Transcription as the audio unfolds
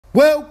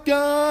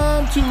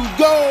Welcome to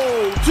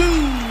Go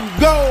to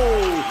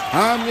Go.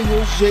 I'm your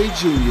host, Jay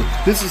Jr.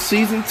 This is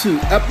Season 2,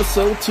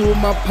 Episode 2 of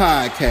my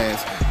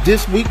podcast.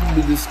 This week we'll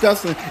be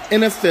discussing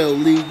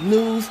NFL League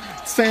news,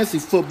 fantasy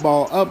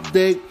football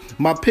update,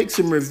 my picks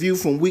and review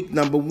from week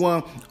number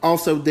 1,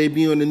 also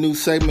debuting a new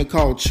segment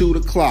called Chew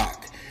the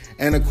Clock.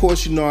 And of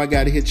course, you know I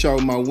got to hit y'all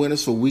with my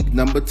winners for week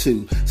number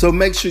 2. So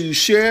make sure you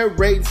share,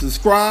 rate, and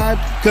subscribe,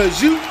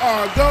 because you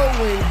are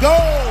going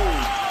go.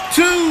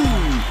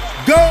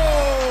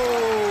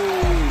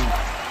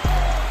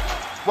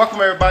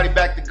 Welcome everybody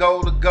back to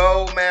Go,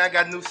 man. I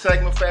got a new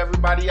segment for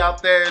everybody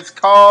out there. It's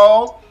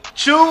called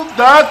Chew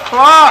the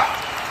Clock.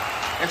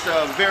 It's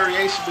a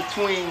variation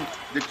between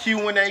the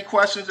Q&A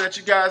questions that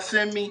you guys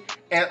send me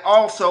and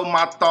also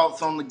my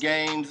thoughts on the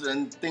games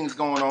and things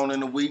going on in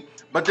the week.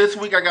 But this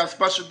week I got a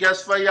special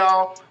guest for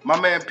y'all, my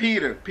man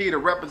Peter. Peter,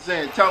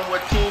 represent. Tell him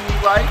what team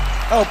you like.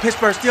 Oh,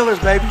 Pittsburgh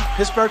Steelers, baby.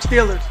 Pittsburgh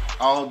Steelers.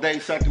 All day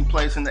second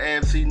place in the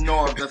AFC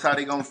North. That's how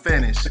they gonna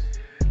finish.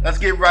 Let's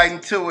get right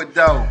into it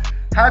though.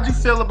 How'd you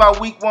feel about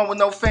week 1 with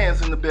no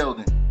fans in the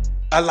building?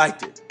 I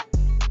liked it.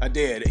 I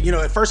did. You know,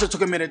 at first it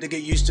took a minute to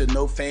get used to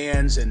no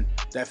fans and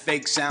that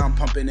fake sound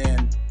pumping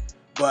in,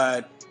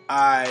 but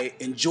I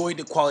enjoyed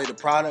the quality of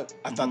the product.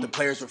 I thought the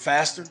players were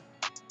faster.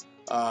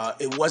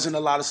 It wasn't a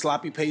lot of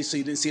sloppy pace, so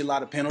you didn't see a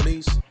lot of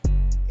penalties.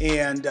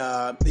 And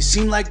it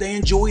seemed like they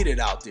enjoyed it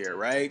out there,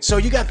 right? So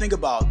you got to think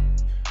about,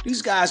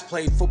 these guys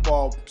played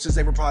football since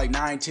they were probably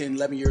 9, 10,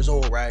 11 years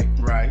old, right?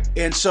 Right.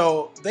 And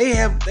so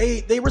there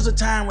was a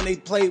time when they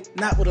played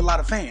not with a lot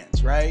of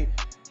fans, right?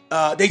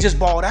 They just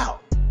balled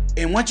out.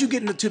 And once you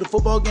get into the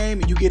football game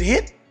and you get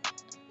hit,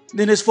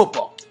 then it's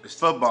football. It's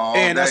football.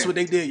 And that's what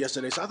they did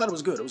yesterday. So I thought it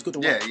was good. It was good to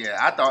watch.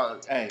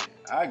 Yeah.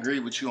 I agree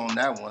with you on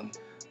that one.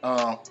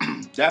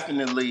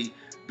 Definitely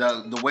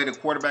the way the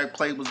quarterback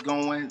play was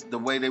going, the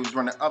way they was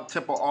running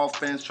up-tempo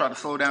offense, try to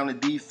slow down the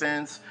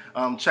defense,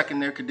 checking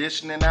their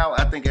conditioning out.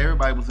 I think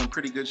everybody was in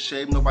pretty good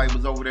shape. Nobody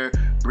was over there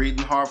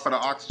breathing hard for the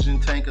oxygen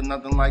tank or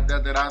nothing like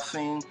that I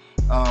seen.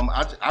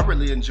 I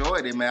really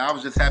enjoyed it, man. I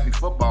was just happy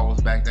football was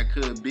back. That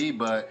could be,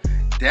 but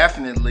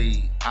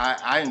definitely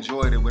I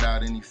enjoyed it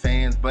without any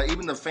fans. But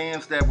even the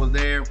fans that were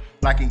there,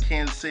 like in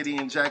Kansas City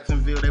and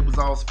Jacksonville, they was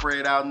all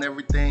spread out and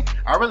everything.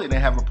 I really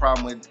didn't have a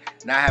problem with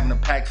not having a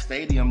packed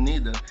stadium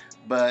neither.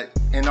 But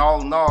in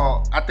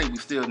all, I think we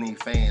still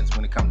need fans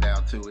when it comes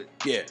down to it.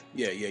 Yeah.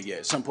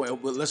 At some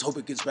point, well, let's hope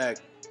it gets back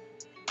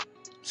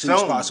soon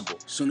as possible.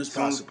 Soon as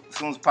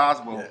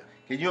possible. Yeah.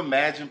 Can you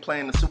imagine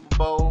playing the Super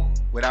Bowl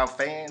without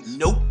fans?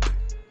 Nope.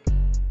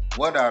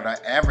 What are the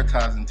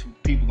advertising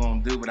people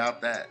going to do without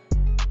that?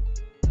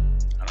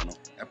 I don't know.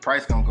 That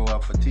price going to go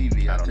up for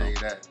TV, I'll tell you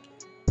that.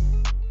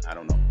 I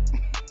don't know.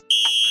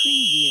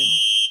 Preview.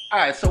 All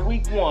right, so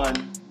week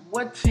 1,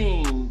 what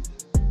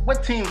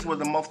teams were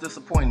the most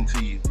disappointing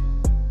to you?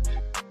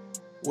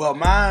 Well,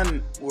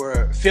 mine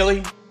were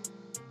Philly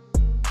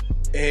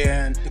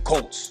and the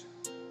Colts.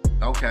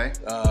 Okay.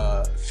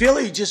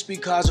 Philly just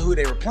because of who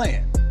they were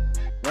playing,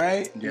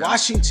 right? Yeah.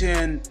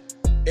 Washington,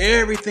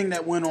 everything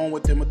that went on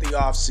with them with the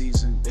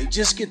offseason, they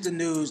just get the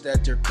news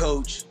that their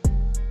coach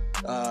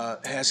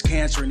has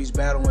cancer and he's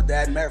battling with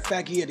that. Matter of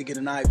fact, he had to get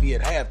an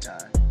IV at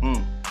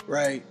halftime,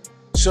 right?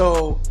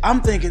 So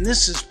I'm thinking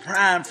this is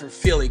prime for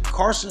Philly.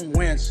 Carson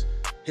Wentz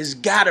has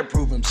got to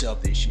prove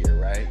himself this year,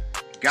 right?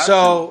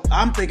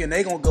 I'm thinking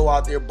they're going to go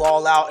out there,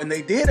 ball out. And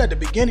they did at the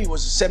beginning. It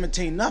was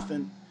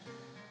 17-0.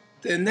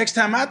 The next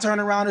time I turn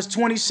around, it's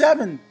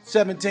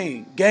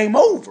 27-17. Game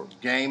over.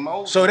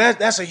 So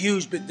that's a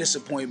huge bit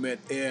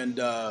disappointment. And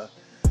the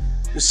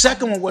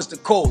second one was the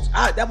Colts.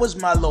 That was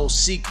my little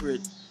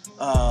secret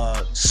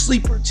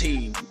sleeper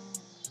team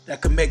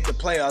that could make the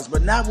playoffs,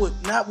 but not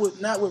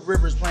with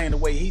Rivers playing the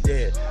way he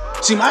did.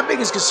 See, my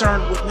biggest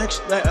concern with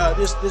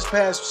this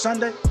past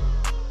Sunday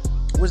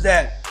was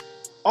that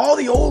all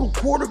the old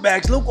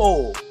quarterbacks look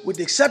old, with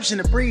the exception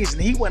of Breeze,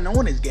 and he wasn't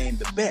on his game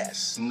the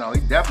best. No,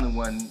 he definitely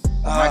wasn't.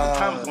 Michael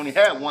Thomas only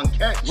had one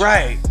catch.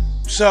 Right.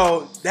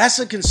 So that's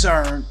a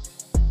concern,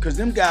 because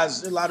them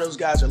guys, a lot of those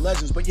guys are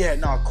legends. But yeah,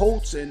 no,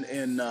 Colts and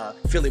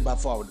Philly by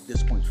far were the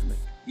disappointments for me.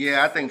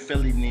 Yeah, I think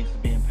Philly needs to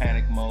be in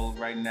panic mode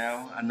right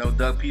now. I know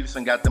Doug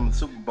Peterson got them in the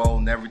Super Bowl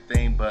and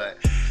everything, but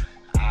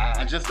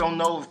I just don't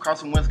know if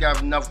Carson Wentz got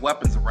enough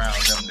weapons around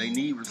them. They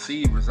need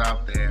receivers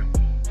out there.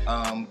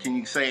 Can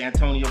you say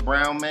Antonio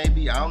Brown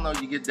maybe? I don't know.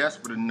 You get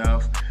desperate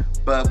enough.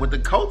 But with the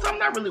Colts, I'm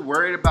not really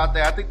worried about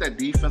that. I think that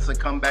defense will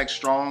come back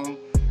strong.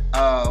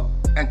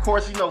 And of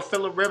course,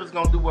 Phillip Rivers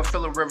going to do what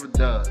Phillip Rivers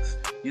does.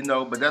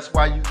 But that's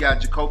why you got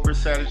Jacoby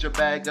Brissett as your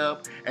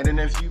backup. And then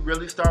if you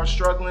really start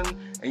struggling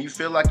and you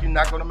feel like you're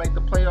not going to make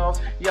the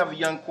playoffs, you have a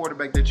young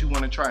quarterback that you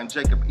want to try, and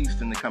Jacob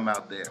Easton to come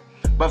out there.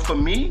 But for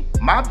me,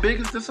 my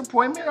biggest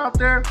disappointment out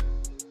there,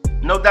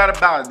 no doubt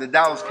about it, the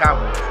Dallas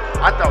Cowboys.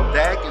 I thought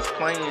Dak is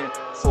playing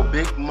for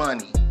big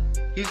money.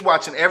 He's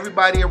watching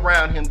everybody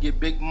around him get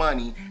big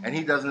money, and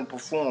he doesn't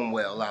perform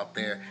well out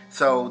there.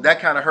 So that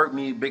kind of hurt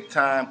me big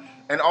time.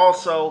 And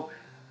also,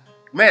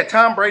 man,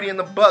 Tom Brady and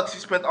the Bucs, he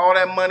spent all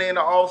that money in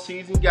the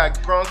offseason. You got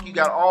Gronk, you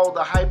got all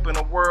the hype in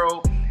the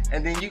world,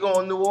 And then you go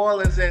in New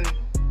Orleans and,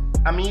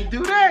 I mean, you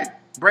do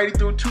that. Brady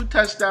threw 2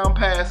 touchdown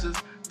passes,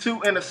 2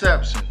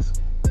 interceptions.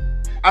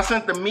 I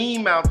sent the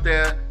meme out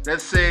there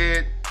that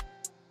said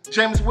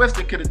Jameis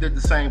Winston could have did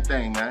the same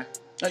thing, man.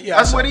 Yeah,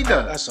 that's what he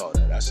does. I saw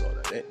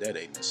that. That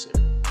ain't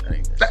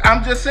necessary.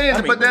 I'm just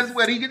saying, but that's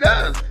what he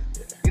does.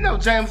 Yeah. You know,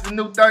 James the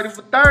new 30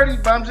 for 30,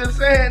 but I'm just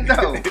saying,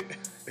 no.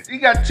 He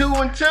got 2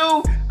 and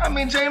 2. I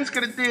mean, James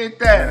could have did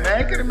that,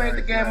 man. Could have made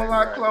the game a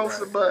lot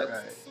closer,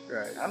 but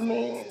I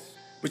mean.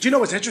 But you know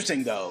what's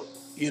interesting though?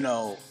 You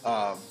know,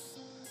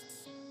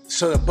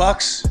 so the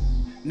Bucks,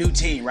 new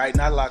team, right?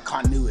 Not a lot of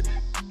continuity.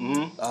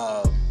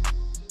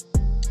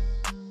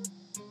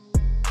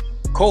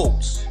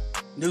 Colts,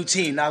 new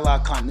team, not a lot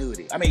of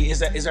continuity. I mean, is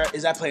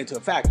that playing to a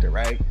factor,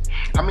 right?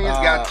 I mean, it's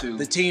got to.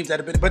 The teams that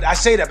have been, but I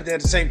say that, but then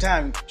at the same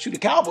time, shoot, the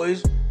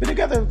Cowboys been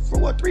together for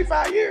what,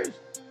 3-5 years?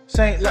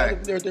 Saying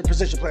like they're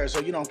position players, so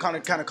you know, I'm kind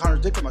of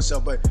contradicting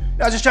myself, but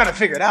I was just trying to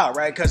figure it out,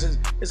 right? Because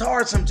it's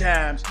hard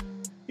sometimes,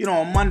 you know,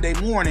 on Monday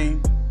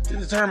morning to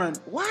determine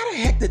why the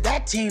heck did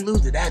that team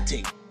lose to that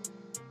team,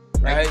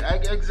 right?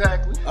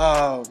 Exactly.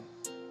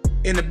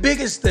 And the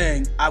biggest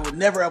thing I would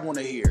never ever want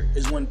to hear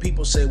is when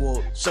people say,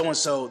 well,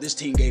 so-and-so, this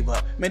team gave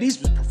up. Man,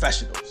 these are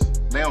professionals.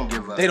 They don't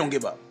give up. They don't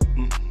give up.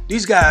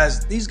 These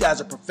guys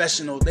are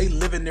professional. They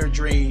live in their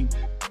dream.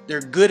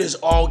 They're good as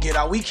all get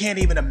out. We can't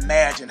even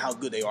imagine how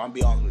good they are. I'm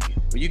be honest with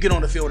you. When you get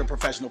on the field with a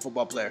professional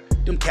football player,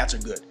 them cats are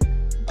good.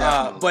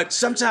 But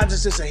sometimes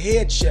it's just a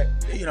head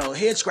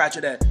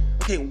scratcher that,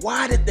 okay,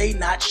 why did they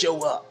not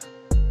show up?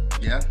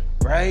 Yeah.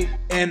 Right?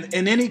 And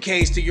in any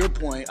case, to your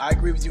point, I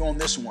agree with you on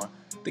this one.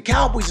 The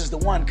Cowboys is the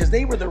one because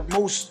they were the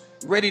most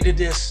ready to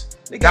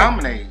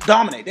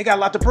dominate. They got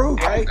a lot to prove,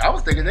 right? I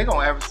was thinking they're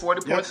going to average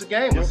 40 points a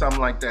game or something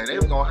like that. They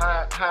were going to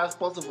high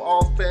explosive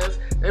offense.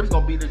 They was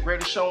going to be the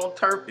greatest show on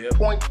turf.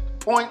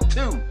 Point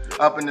 2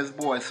 up in this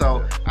boy.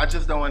 So I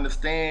just don't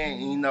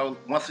understand. You know,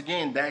 once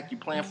again, Dak, you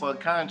playing for a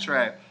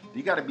contract.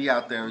 You got to be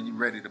out there and you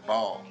ready to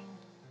ball.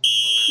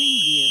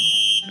 Preview.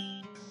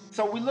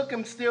 So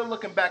still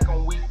looking back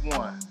on week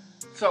 1.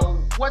 So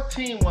what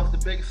team was the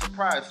biggest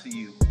surprise to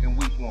you in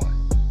week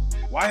 1?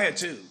 Well, I had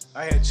two.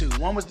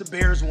 One was the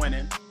Bears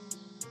winning.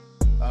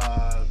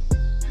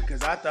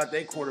 Because I thought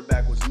their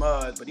quarterback was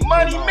mud, but he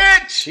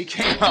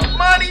came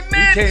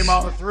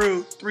on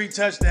through 3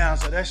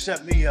 touchdowns, so that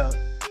shut me up.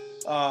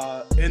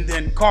 And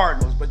then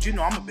Cardinals, but you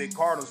know I'm a big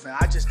Cardinals fan.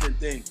 I just didn't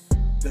think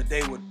that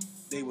they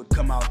would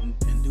come out and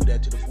do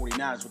that to the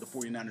 49ers with the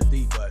 49ers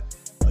D. But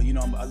you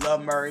know, I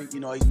love Murray. You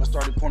know, he's my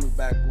starting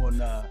cornerback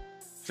on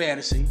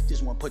fantasy.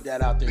 Just want to put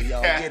that out there,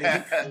 y'all. Get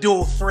it?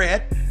 Dual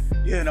threat.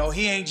 You know,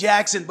 he ain't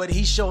Jackson, but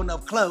he's showing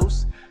up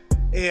close.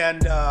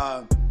 And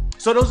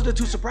so those are the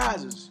 2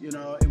 surprises, you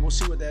know, and we'll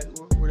see where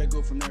they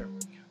go from there.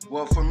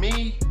 Well, for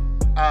me,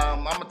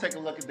 I'm going to take a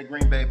look at the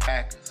Green Bay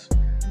Packers.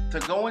 To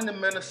go into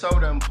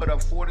Minnesota and put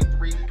up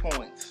 43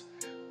 points,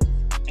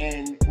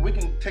 and we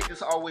can take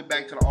this all the way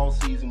back to the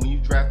all-season when you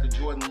drafted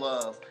Jordan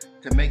Love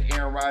to make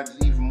Aaron Rodgers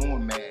even more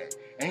mad.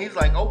 And he's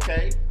like,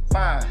 okay,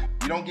 fine.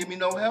 You don't give me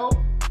no help?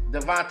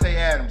 Devontae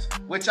Adams,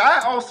 which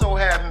I also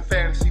have in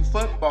fantasy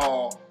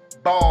football,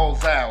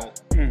 balls out.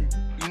 You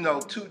know,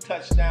 2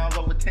 touchdowns,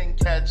 over 10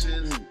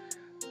 catches,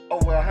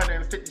 over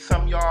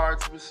 150-some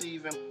yards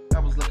receiving.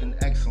 That was looking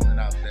excellent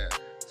out there.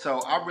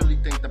 So I really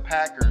think the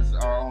Packers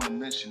are on a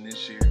mission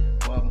this year.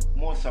 Well,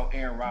 more so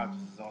Aaron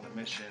Rodgers is on a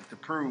mission to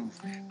prove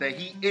that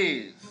he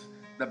is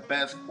the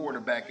best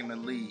quarterback in the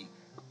league.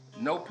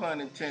 No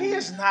pun intended. He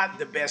is not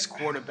the best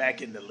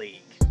quarterback in the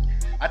league.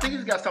 I think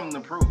he's got something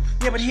to prove.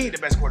 Yeah, but he ain't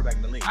the best quarterback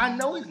in the league. I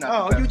know he's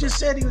not the best. You just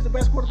said he was the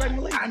best quarterback in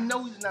the league. I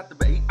know he's not the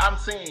best. I'm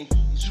saying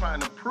he's trying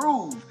to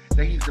prove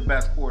that he's the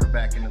best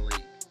quarterback in the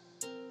league.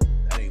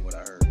 That ain't what I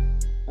heard.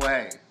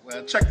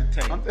 Well, check the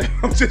tape.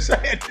 I'm just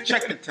saying.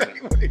 Check the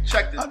tape.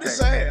 Check the tape. I'm just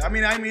saying. I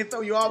mean, I ain't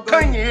throw you all.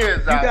 Cutting your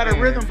ears out. You got a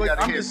rhythm,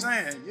 but I'm just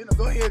saying. You know,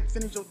 go ahead and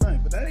finish your thing.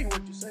 But that ain't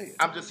what you said.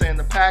 I'm just saying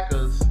the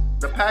Packers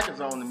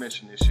are on the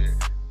mission this year.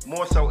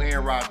 More so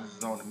Aaron Rodgers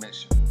is on the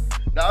mission.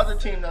 The other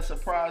team that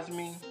surprised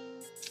me,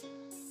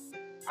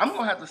 I'm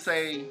going to have to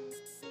say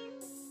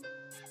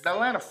the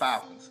Atlanta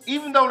Falcons.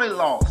 Even though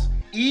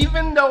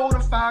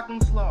the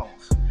Falcons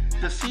lost,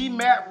 to see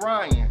Matt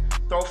Ryan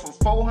throw for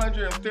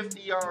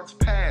 450 yards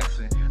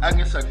passing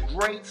against a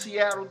great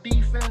Seattle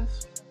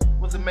defense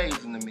was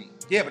amazing to me.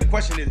 Yeah, but the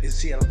question is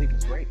Seattle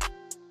defense great?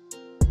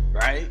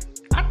 Right?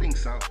 I think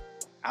so.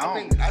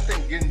 I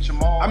think getting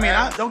Jamal. I mean,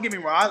 don't get me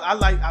wrong. I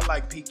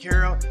like Pete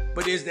Carroll,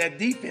 but is that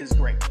defense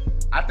great?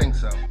 I think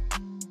so.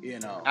 You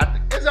know,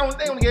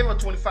 they only gave up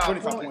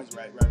 25 points.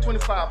 Right.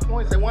 25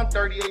 points. They won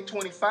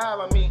 38-25.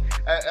 I mean,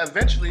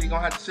 eventually they're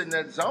gonna have to sit in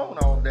that zone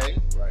all day.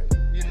 Right.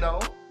 You know.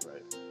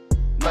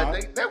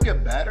 Right. But they'll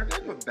get better.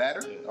 They'll get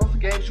better. Yeah. Those are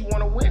games you want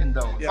to win,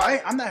 though.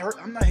 Yeah, I'm not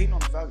hating on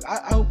the Falcons.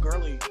 I hope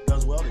Gurley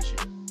does well this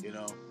year. You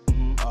know.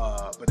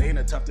 Mm-hmm. But they in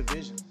a tough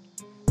division.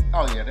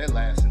 Oh yeah, they're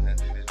last in that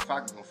division.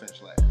 Falcons gonna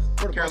finish last.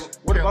 Where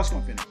the Bucks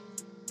gonna finish?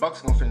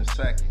 Bucks gonna finish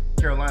second.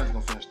 Carolina's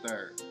gonna finish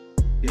third.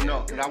 You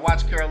know, because I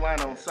watched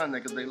Carolina on Sunday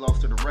because they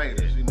lost to the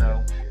Raiders, you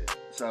know.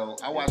 So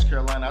I watched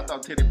Carolina. I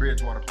thought Teddy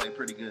Bridgewater played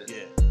pretty good.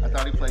 Yeah. I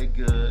thought he played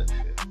good.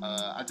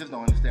 I just don't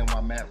understand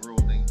why Matt Rule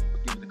didn't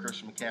give it to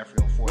Christian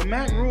McCaffrey on 4th. But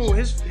Matt Rule,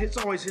 it's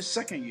always his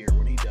second year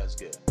when he does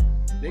good.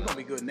 They're gonna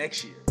be good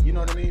next year. You know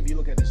what I mean? If you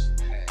look at this.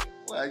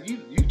 Well,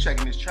 you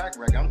checking his track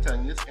record. I'm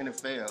telling you, this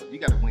NFL, you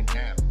got to win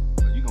now,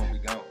 or you gonna be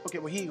gone. Okay,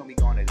 well he ain't gonna be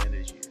gone at the end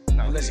of this year,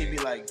 unless he be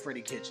like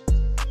Freddie Kitchens.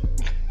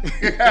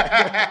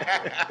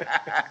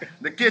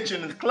 The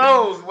kitchen is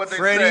closed. What they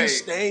Freddie,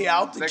 say. stay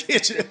out the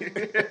kitchen.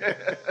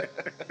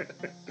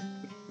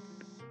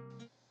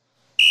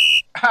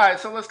 All right,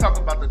 so let's talk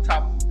about the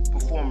top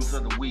performers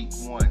of the week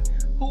one.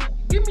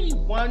 Give me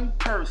one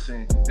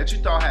person that you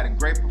thought had a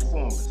great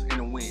performance in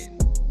a win.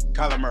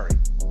 Kyler Murray.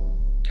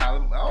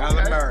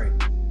 Kyler Murray.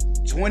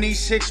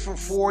 26 for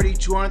 40,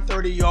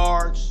 230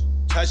 yards,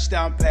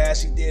 touchdown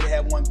pass. He did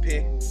have one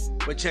pick,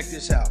 but check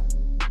this out.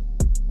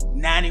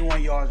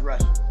 91 yards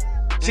rushing.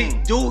 See,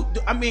 dude,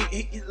 I mean,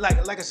 like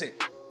I said,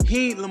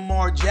 he ain't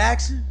Lamar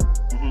Jackson,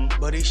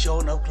 but he's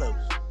showing up close.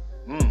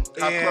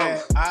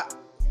 How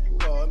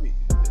close?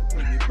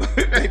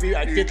 Maybe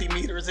like 50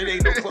 meters. It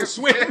ain't no close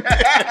swim.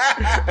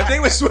 If they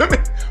were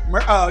swimming,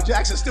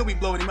 Jackson still be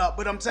blowing him out.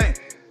 But I'm saying,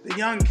 the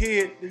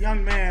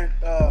young man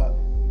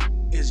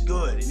is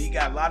good, and he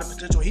got a lot of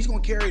potential. He's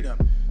going to carry them.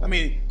 I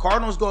mean,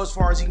 Cardinals go as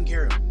far as he can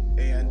carry them.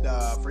 And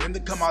for him to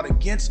come out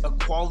against a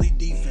quality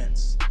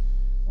defense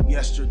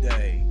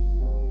yesterday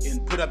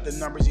and put up the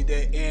numbers he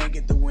did and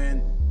get the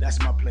win, that's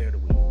my player of the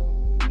week.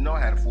 You know I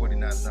had a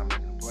 49ers not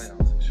making the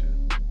playoffs this year.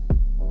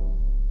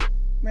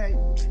 Man,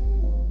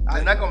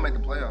 they're not going to make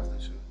the playoffs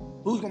this year.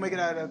 Who's going to make it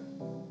out of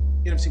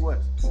NFC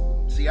West?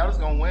 Seattle's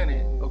going to win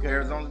it. Okay.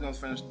 Arizona's going to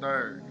finish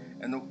third.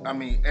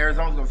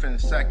 Arizona's going to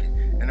finish second.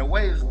 And the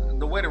way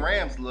the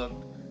Rams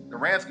look, the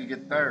Rams could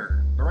get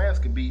third. The Rams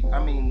could be,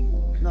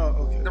 No,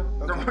 okay.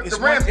 The It's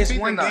Rams it's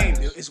beat one the game,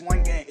 Niners. dude. It's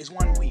one game. It's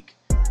 1 week.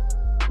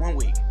 1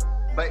 week.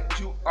 But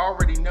you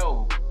already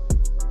know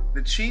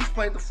the Chiefs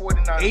played the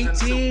 49ers 8 in the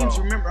Super teams,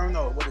 Bowl. remember,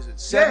 no, what is it?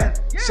 7?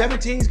 Yeah. 7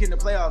 teams getting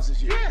the playoffs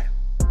this year.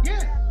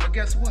 Yeah. But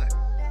guess what?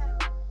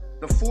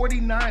 The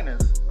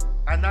 49ers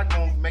are not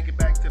going to make it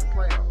back to the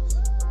playoffs.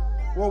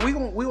 Well,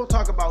 we will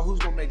talk about who's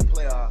going to make the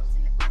playoffs,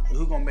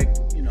 who's going to make,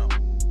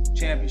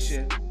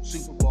 championship,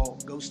 Super Bowl,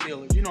 go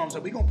Steelers. You know what I'm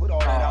saying? We're going to put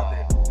all that out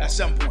there at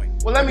some point.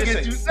 Well, let me Just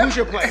get say, you. Who's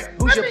your player?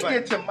 Let me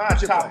get to my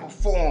top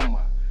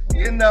performer.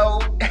 You know,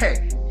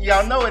 hey,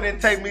 y'all know it didn't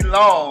take me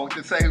long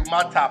to say who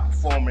my top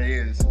performer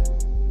is.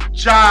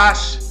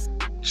 Josh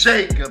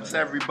Jacobs,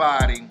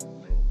 everybody.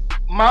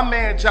 My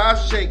man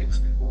Josh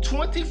Jacobs,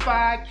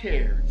 25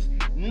 carries,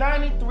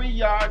 93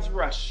 yards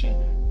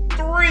rushing,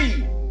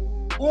 3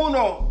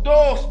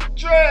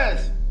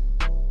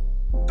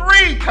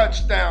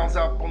 touchdowns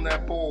up on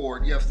that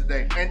board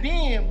yesterday. And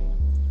then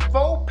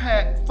 4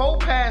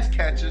 pass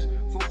catches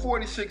for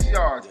 46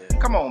 yards.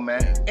 Come on,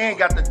 man. And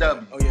got the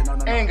W. Oh, yeah, no.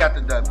 And got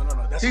the W.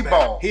 No. That's he bad.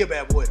 balled. He a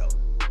bad boy, though.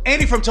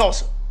 Andy from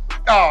Tulsa.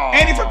 Oh.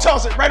 Andy from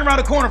Tulsa, right around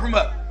the corner from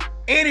us.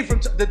 Andy from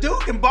the dude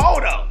can ball,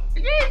 though.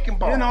 Yeah, he can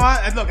ball. You know,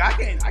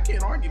 I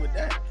can't argue with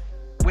that.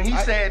 When he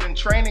said in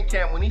training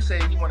camp, when he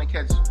said he want to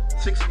catch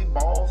 60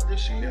 balls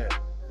this year,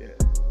 Yeah.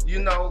 you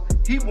know,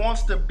 he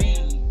wants to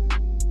be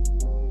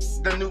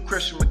the new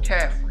Christian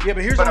McCaffrey. Yeah,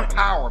 but here's a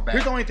power back.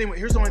 Here's the only thing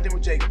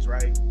with Jacobs,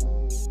 right?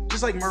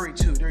 Just like Murray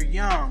too, they're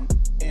young,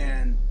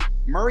 and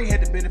Murray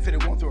had the benefit of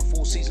going through a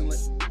full season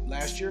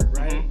last year,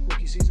 right?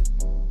 Rookie season.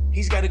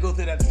 He's got to go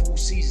through that full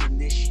season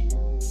this year.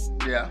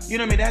 Yeah. You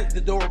know what I mean? That's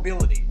the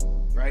durability,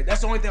 right?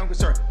 That's the only thing I'm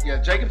concerned.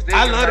 Yeah, Jacobs did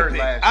get hurt last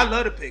year. I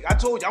love the pick. I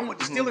told you, I want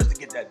the Steelers to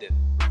get that dude.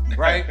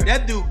 Right?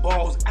 That dude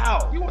balls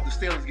out. You want the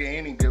Steelers to get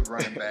any good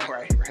running back.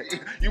 Right.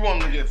 You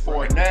want them to get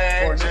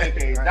Fournette,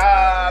 J.K.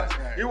 Dobbs.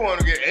 You want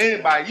to get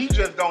anybody. You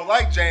just don't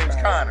like James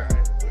Conner.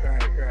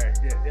 Right.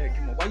 Yeah,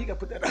 come on. Why you got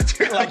to put that out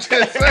there like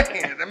I'm just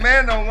saying. The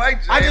man don't like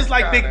James I just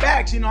like Conner. big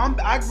backs. You know,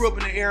 I grew up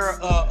in the era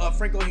of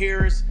Franco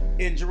Harris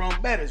and Jerome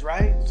Bettis,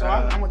 right? So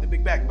I want the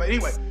big back. But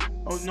anyway,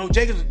 no,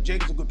 Jacobs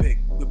a good pick.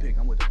 Good pick.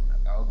 I'm with him on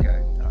that.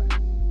 Okay. All right.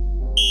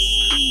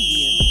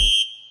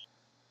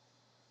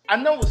 I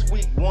know it's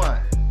week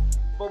 1,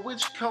 but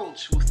which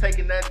coach was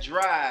taking that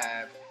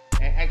drive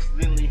and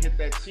accidentally hit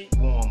that seat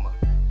warmer?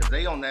 Because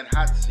they on that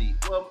hot seat.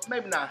 Well,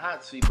 maybe not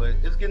hot seat, but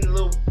it's getting a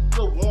little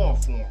warm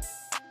for them.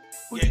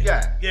 Who you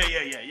got? Yeah.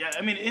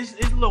 I mean, it's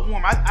a little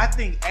warm. I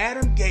think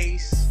Adam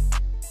Gase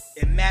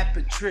and Matt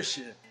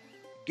Patricia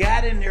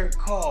got in their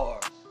car,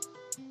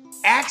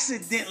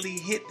 accidentally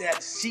hit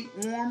that seat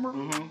warmer,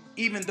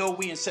 even though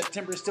we in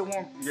September it's still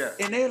warm. Yeah.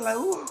 And they're like,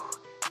 ooh,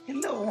 it's a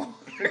little warm.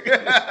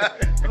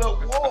 A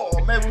little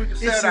warm. Maybe we can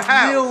stay It's at the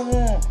house. a little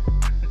warm.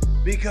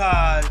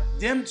 Because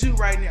them two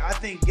right now, I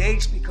think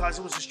Gase, because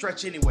it was a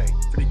stretch anyway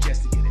for the Jets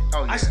to get in.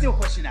 Oh, yeah. I still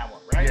question that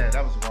one, right? Yeah,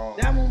 that was wrong.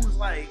 That one was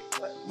like,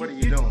 What are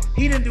you doing?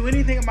 He didn't do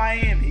anything in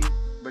Miami,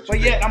 But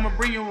yet I'm gonna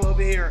bring you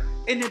over here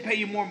and then pay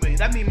you more money.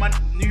 That means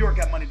New York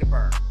got money to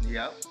burn.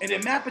 Yep. And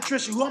then Matt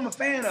Patricia, who I'm a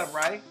fan of,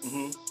 right?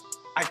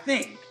 I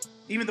think,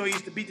 even though he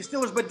used to beat the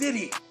Steelers, but did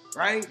he?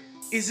 Right?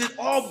 Is it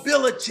all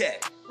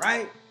Belichick?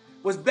 Right?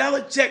 Was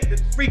Belichick the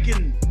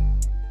freaking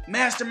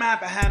mastermind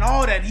behind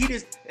all that. And he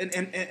just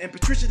and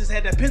Patricia just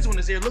had that pencil in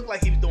his ear, looked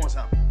like he was doing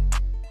something.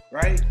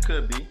 Right?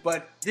 Could be.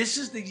 But this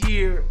is the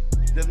year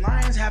the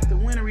Lions have to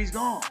win or he's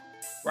gone.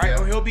 Right?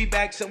 Yeah. Or he'll be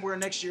back somewhere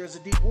next year as a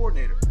D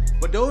coordinator.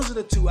 But those are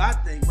the two I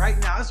think. Right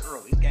now, it's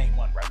early. It's game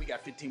 1, right? We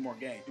got 15 more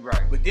games.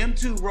 Right. But them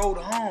two road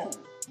home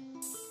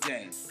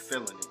games.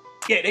 Feeling it.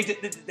 Yeah,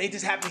 they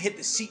just have to hit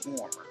the seat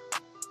warmer.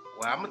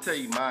 Well, I'm going to tell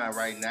you mine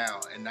right now.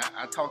 And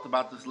I talked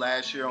about this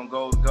last year on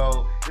Goal to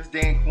Go. It's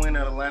Dan Quinn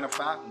of Atlanta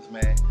Falcons,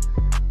 man.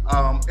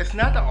 It's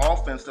not the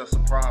offense that's the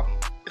problem.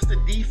 It's the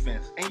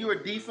defense. And you're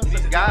a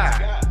defensive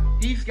guy.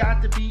 He's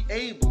got to be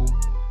able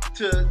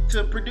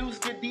to produce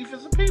good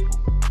defensive people.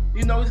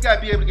 You know, he's got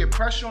to be able to get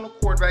pressure on the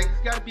quarterback. He's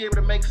got to be able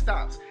to make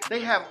stops. They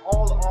have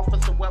all the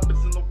offensive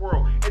weapons in the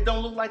world. It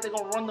don't look like they're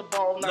going to run the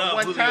ball not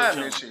one time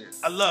this year.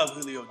 I love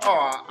Julio Jones.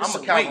 Oh,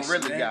 I'm a Calvin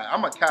Ridley guy.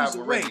 I'm a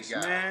Calvin Ridley guy.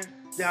 Man,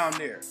 down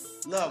there.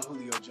 Love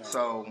Julio Jones.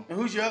 So, and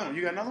who's your other one?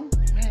 You got another one?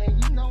 Man,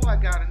 you know I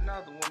got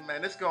another one,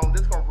 man. This gonna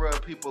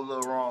rub people a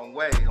little wrong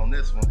way on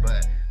this one,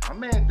 but my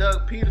man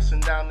Doug Peterson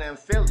down there in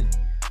Philly,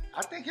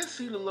 I think his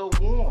seat a little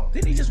warm.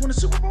 Didn't he just win a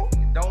Super Bowl?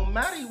 It don't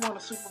matter. He won a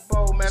Super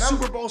Bowl, man.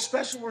 Super Bowl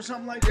special or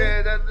something like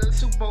that? Yeah, that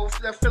Super Bowl,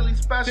 that Philly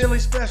special. Philly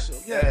special,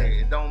 yeah. Hey,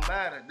 it don't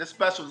matter. This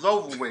special's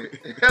over with.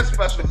 That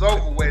special's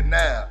over with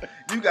now.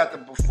 You got to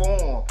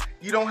perform.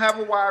 You don't have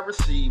a wide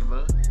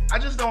receiver. I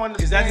just don't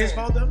understand. Is that his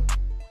fault, though?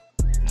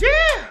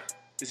 Yeah.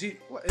 Is he?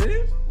 What, it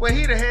is? Well,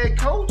 he the head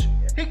coach.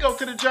 He go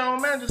to the general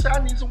manager and say,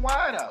 I need some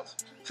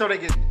wideouts. So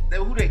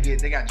who they get?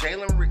 They got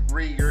Jalen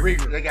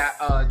Reagor. They got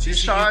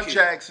Deshaun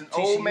Jackson,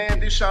 old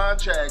man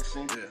Deshaun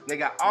Jackson. Yeah. They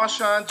got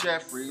Alshon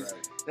Jeffries.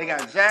 Right. They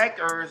got Zach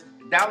Ertz,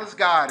 Dallas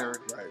Goedert.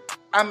 Right.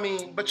 I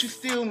mean, but you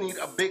still need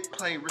a big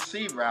play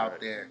receiver out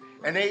there.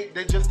 And they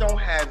just don't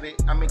have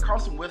it. I mean,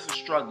 Carson Wentz's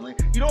struggling.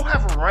 You don't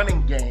have a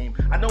running game.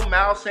 I know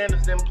Miles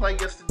Sanders didn't play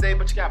yesterday,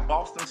 but you got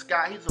Boston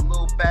Scott. He's a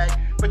little back.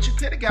 But you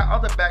could have got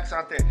other backs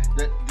out there.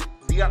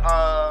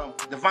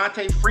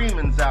 Devontae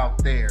Freeman's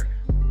out there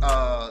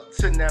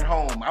sitting at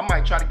home. I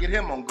might try to get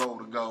him on Goal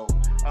to Go.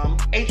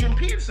 Adrian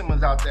Peterson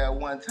was out there at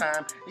one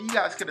time. And you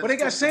guys could have. But they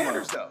got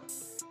Sanders, though.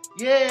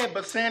 Yeah,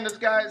 but Sanders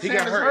got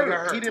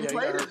hurt. He didn't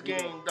play this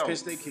game, though.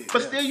 Kid,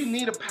 but still, you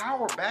need a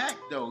power back,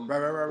 though.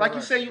 Right. Like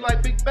you say, you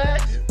like big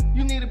backs. Yeah.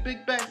 You need a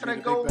big back for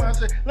that goal line.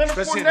 Leonard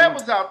Fournette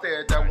was out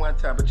there at that one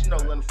time, but you know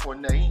Leonard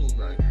Fournette,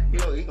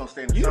 he gonna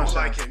stay in the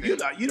sunshine. You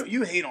don't like him.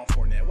 You hate on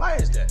Fournette. Why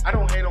is that? I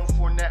don't hate on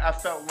Fournette. I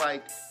felt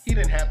like he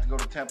didn't have to go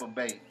to Tampa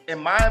Bay. In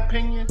my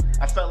opinion,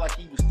 I felt like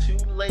he was too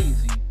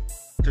lazy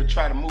to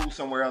try to move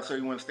somewhere else, so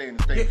he wanted to stay in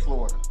the state of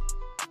Florida.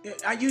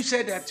 You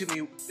said that to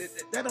me.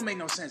 That don't make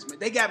no sense, man.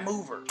 They got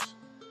movers.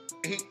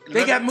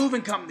 They got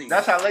moving companies.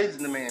 That's how lazy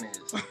the man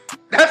is.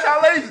 That's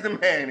how lazy the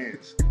man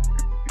is.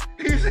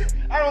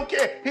 I don't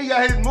care. He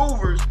got his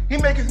movers. He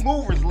make his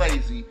movers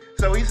lazy.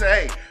 So he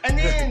said, hey. And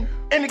then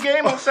in the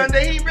game on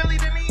Sunday, he really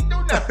didn't even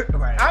do nothing.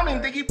 Right, I don't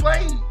even think he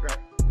played. Right.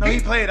 No, he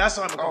played. I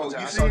saw him a couple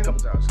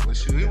times. Well,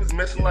 shoot, he was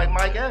missing like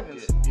Mike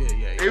Evans.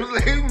 Yeah. He was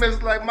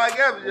missing like Mike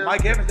Evans. Well,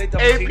 Mike Evans, they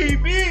double team.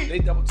 APB. They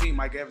double team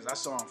Mike Evans. I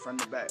saw him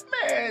front to back.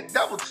 Man,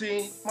 double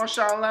team.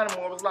 Marshawn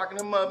Lattimore was locking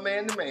him up,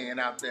 man to man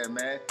out there,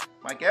 man.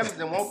 Mike Evans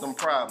didn't want them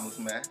problems,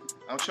 man.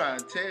 I'm trying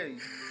to tell you.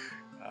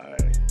 All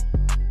right.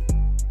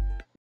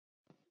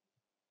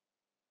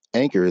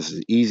 Anchor is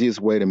the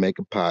easiest way to make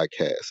a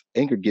podcast.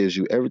 Anchor gives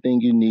you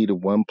everything you need in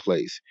one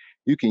place.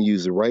 You can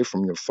use it right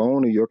from your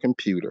phone or your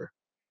computer.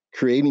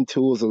 Creating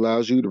tools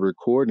allows you to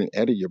record and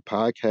edit your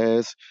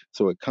podcast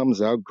so it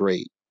comes out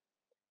great.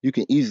 You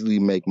can easily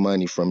make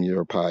money from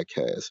your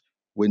podcast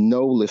with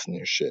no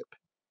listenership.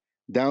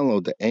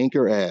 Download the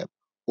Anchor app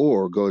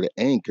or go to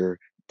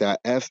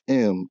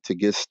anchor.fm to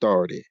get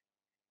started.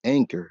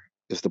 Anchor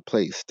is the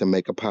place to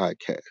make a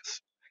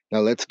podcast. Now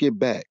let's get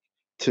back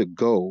to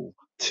Goal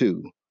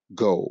to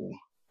Go.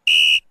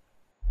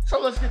 So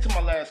let's get to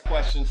my last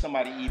question.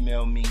 Somebody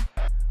emailed me.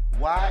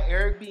 Why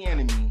Eric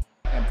Bieniemy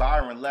and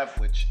Byron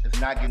Leftwich is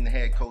not getting the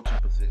head coaching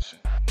position?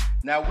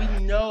 Now we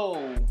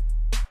know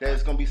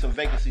there's going to be some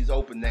vacancies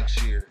open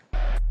next year.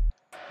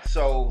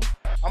 So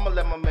I'm going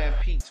to let my man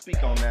Pete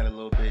speak on that a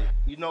little bit.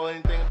 You know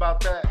anything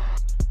about that?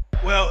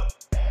 Well,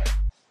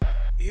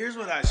 here's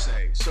what I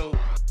say. So,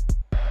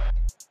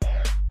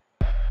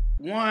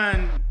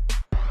 one,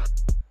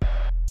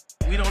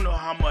 we don't know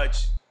how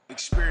much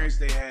experience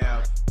they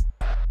have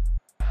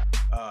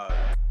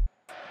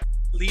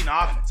leading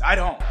offense. I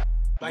don't.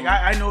 Like,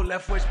 I know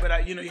Leftwich,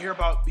 but you hear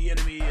about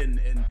Bieniemy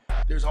and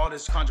there's all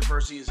this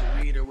controversy as a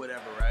Reed or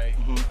whatever, right?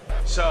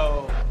 Mm-hmm.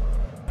 So,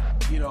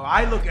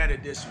 I look at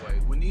it this way.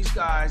 When these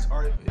guys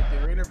if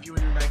they're interviewing,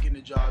 they're not getting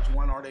the jobs.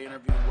 One, are they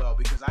interviewing well?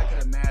 Because I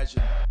can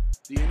imagine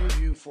the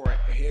interview for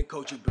a head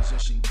coaching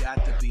position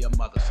got to be a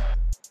mother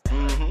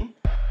something.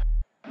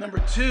 Mm-hmm. Number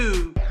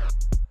two,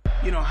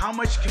 how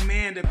much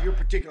command of your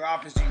particular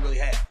offense do you really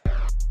have,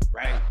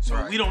 right?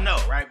 So we don't know,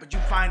 right? But you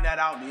find that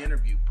out in the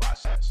interview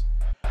process.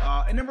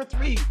 And number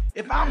three,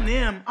 if I'm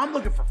them, I'm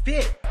looking for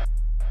fit.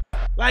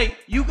 Like,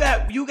 you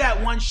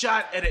got one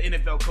shot at an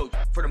NFL coach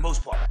for the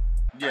most part.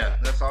 Yeah,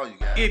 that's all you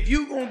got. If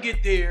you gonna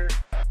get there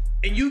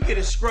and you get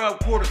a scrub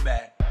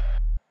quarterback,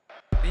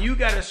 and you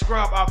got a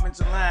scrub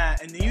offensive line,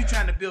 and then you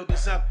trying to build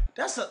this up,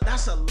 that's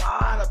a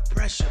lot of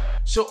pressure.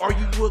 So are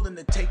you willing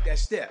to take that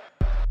step,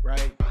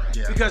 right?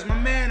 Yeah. Because my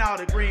man out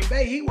of Green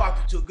Bay, he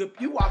walked into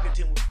a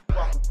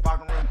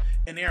walking room,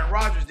 and Aaron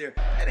Rodgers there.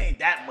 That ain't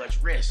that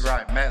much risk.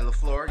 Right, Matt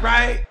LaFleur.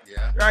 Right?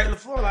 Yeah. Right,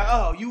 LaFleur like,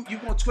 oh, you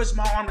gonna twist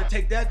my arm to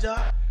take that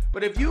job?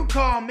 But if you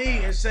call me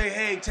and say,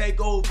 hey,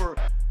 take over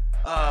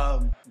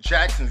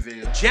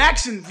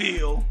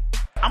Jacksonville,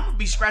 I'm gonna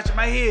be scratching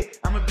my head.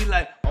 I'm gonna be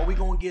like, are we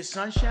gonna get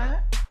Sunshine?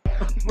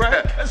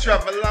 Right?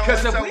 Trevor Lawrence.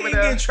 Because if we ain't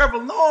getting Trevor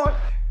Lawrence,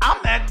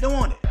 I'm not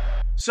doing it.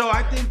 So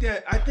I think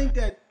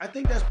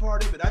that's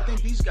part of it. I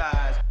think these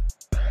guys,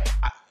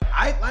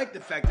 I like the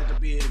fact that they're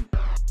being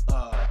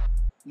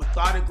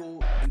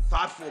methodical and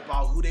thoughtful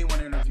about who they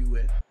want to interview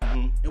with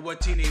and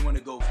what team they want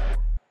to go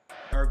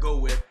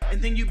with.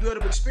 And then you build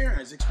up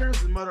experience. Experience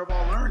is the mother of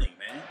all learning,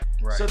 man.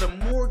 Right. So the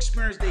more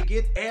experience they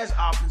get as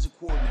offensive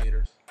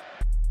coordinators,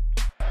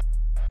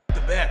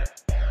 the better.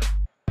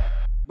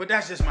 But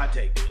that's just my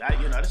take, dude.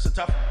 This is a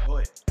tough one. Go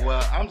ahead.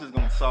 Well, I'm just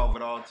going to solve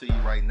it all to you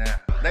right now.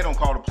 They don't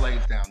call the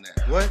plays down there.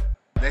 What?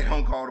 They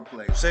don't call the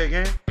plays. Say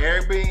again?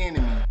 Eric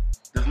Bieniemy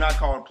does not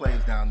call the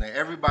plays down there.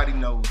 Everybody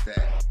knows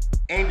that.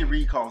 Andy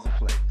Reid calls the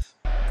plays.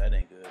 That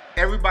ain't good.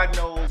 Everybody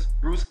knows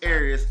Bruce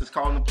Arians is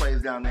calling the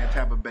plays down there in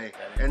Tampa Bay.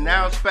 And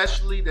now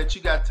especially that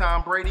you got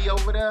Tom Brady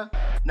over there,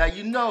 now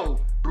you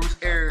know Bruce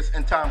Arians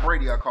and Tom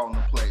Brady are calling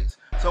the plays.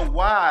 So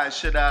why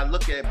should I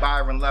look at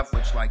Byron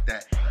Leftwich like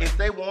that? If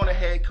they want a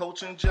head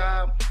coaching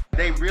job,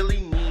 they really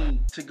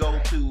need to go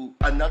to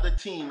another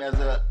team as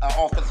an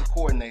offensive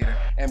coordinator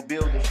and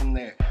build it from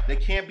there. They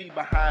can't be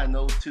behind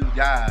those two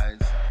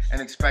guys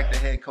and expect a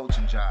head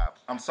coaching job.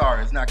 I'm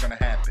sorry, it's not going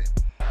to happen.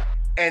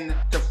 And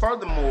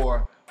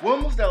furthermore,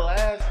 when was the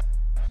last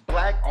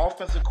black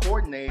offensive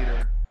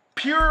coordinator,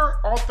 pure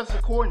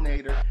offensive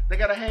coordinator, that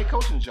got a head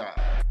coaching job?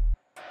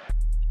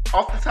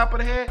 Off the top of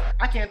the head,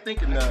 I can't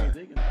think of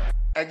none.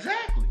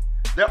 Exactly.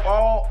 They're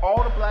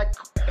all the black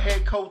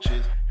head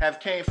coaches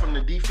have came from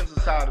the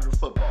defensive side of the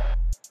football.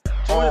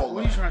 So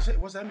what are you trying to say?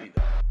 What's that mean,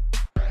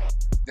 though?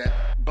 That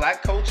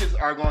black coaches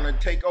are going to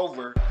take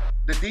over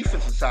the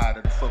defensive side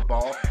of the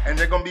football, and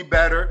they're going to be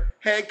better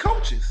head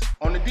coaches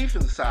on the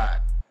defensive side.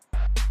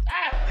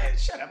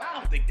 Shut up. I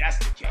don't think that's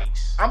the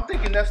case. I'm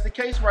thinking that's the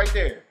case right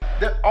there.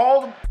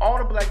 All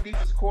the black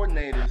defensive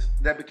coordinators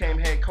that became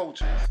head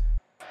coaches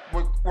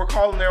were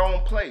calling their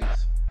own plays.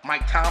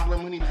 Mike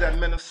Tomlin when he was at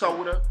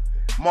Minnesota,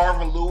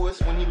 Marvin Lewis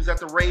when he was at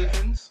the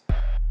Ravens.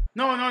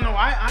 No.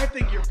 I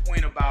think your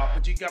point about,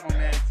 but you got my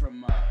man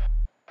from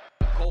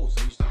Colts.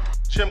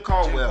 Jim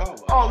Caldwell.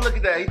 Oh, look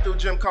at that. He threw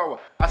Jim Caldwell.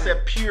 I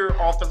said pure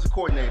offensive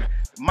coordinator.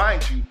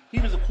 Mind you, he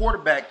was a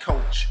quarterback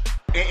coach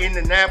in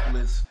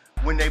Indianapolis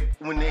when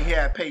they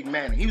had Peyton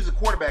Manning. He was a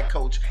quarterback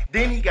coach.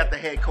 Then he got the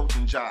head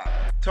coaching job.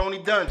 Tony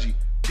Dungy,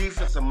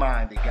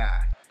 defensive-minded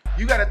guy.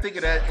 You got to think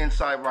of that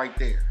insight right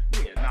there.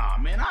 Yeah, nah,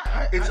 man.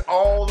 It's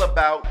all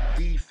about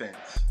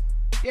defense.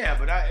 Yeah,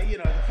 but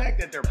the fact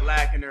that they're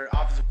black and their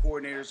offensive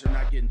coordinators are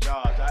not getting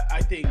jobs,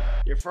 I think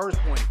your first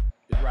point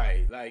is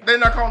right. Like they're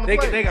not calling the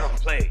plays. They got on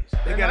plays.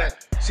 They got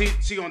to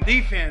see on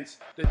defense.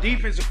 The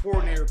defensive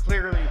coordinator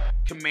clearly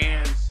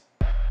commands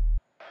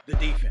the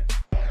defense,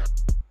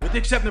 with the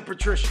exception of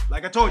Patricia.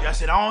 Like I told you, I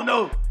said I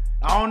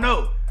don't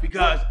know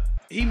because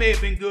he may have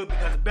been good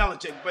because of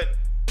Belichick,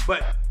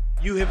 but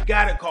you have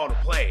got to call the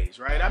plays,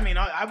 right? I mean,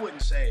 I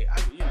wouldn't say,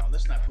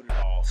 let's not put it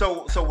all.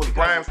 So was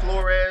Brian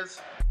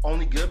Flores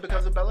only good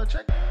because of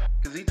Belichick?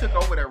 Because he took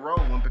over that role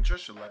when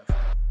Patricia left.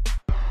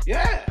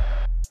 Yeah.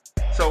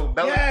 So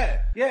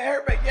Belichick. Yeah,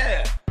 everybody,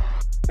 yeah.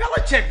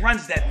 Belichick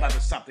runs that mother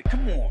something.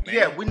 Come on, man.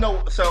 Yeah, we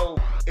know. So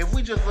if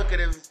we just look at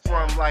it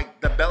from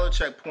like the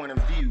Belichick point of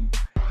view,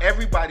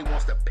 everybody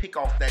wants to pick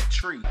off that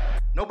tree.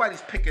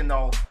 Nobody's picking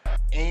off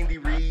Andy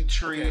Reid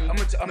tree.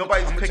 Okay,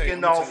 nobody's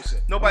picking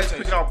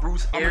off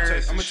Bruce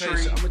Arians'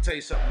 tree. I'm gonna tell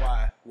you something.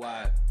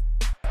 Why?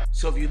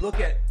 So if you look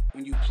at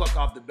when you pluck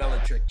off the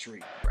Belichick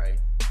tree, right?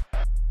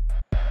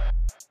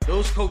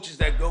 Those coaches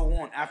that go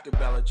on after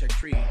Belichick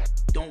tree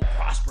don't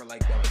prosper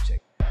like Belichick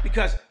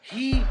because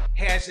he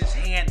has his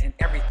hand in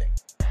everything.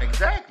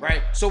 Exactly.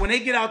 Right. So when they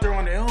get out there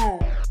on their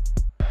own,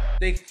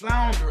 they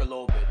flounder a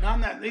little bit. Now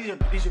I'm not. These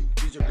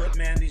are good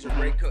men. These are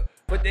great coaches.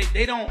 But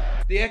they don't.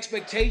 The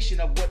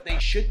expectation of what they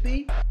should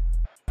be,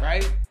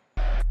 right?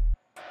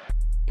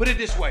 Put it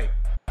this way: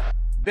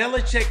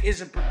 Belichick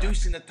isn't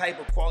producing the type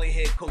of quality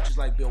head coaches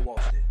like Bill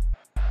Walsh did.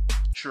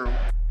 True.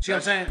 See what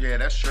I'm saying? Yeah,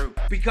 that's true.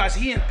 Because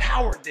he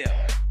empowered them.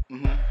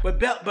 Mm-hmm. But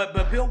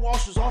Bill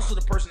Walsh was also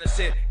the person that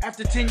said,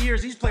 after 10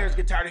 years, these players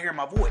get tired of hearing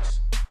my voice.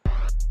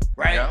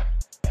 Right? Yeah.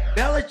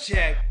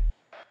 Belichick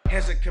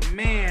has a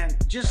command,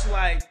 just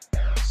like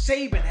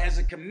Saban has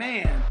a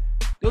command.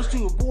 Those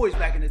two were boys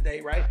back in the day,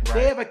 right?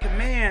 They have a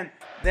command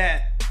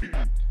that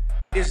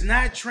is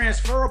not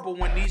transferable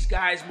when these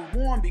guys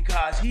move on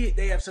because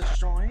they have such a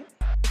strong hand.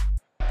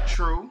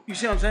 True. You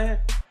see what I'm saying?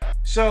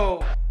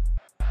 So,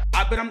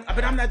 but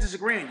I'm not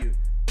disagreeing with you.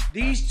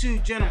 These two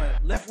gentlemen,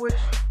 Leftwich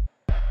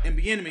and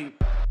Bieniemy,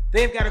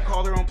 They've got to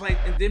call their own play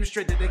and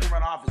demonstrate that they can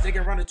run offense. They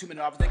can run a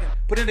 2-minute offense. They can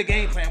put in a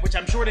game plan, which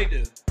I'm sure they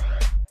do.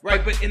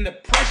 Right? But in the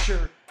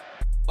pressure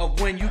of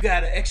when you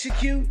got to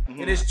execute,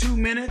 and it's 2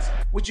 minutes,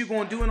 what you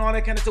going to do and all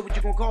that kind of stuff, what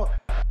you going to call,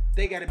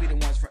 they got to be the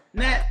ones for.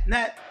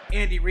 Not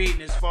Andy Reid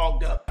and his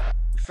fogged up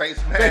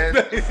face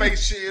mask,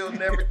 face shield,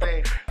 and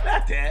everything.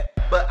 Not that.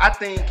 But I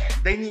think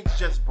they need to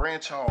just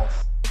branch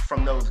off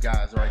from those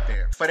guys right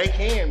there. For they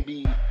can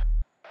be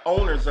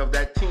owners of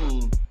that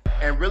team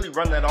and really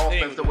run that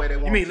offense the way they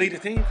want. You mean lead the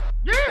team?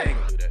 Yeah. They ain't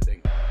gonna do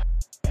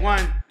that.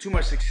 One, too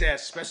much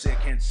success, especially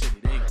at Kansas City.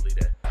 They ain't gonna lead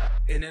that.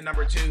 And then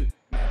number two,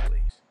 man,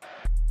 please.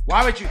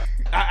 Why would you?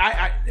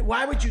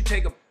 Why would you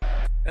take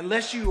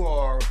unless you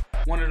are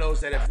one of those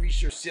that have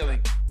reached your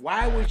ceiling?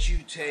 Why would you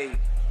take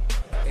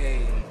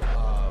a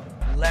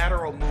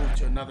lateral move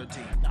to another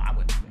team? No, I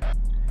wouldn't do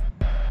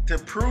that. To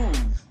prove.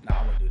 No,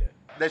 I wouldn't do that.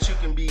 That you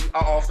can be an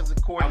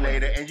offensive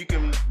coordinator and you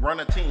can run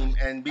a team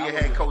and be a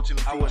head coach in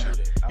the future.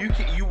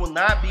 You will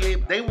not be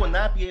able. They will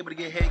not be able to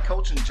get head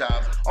coaching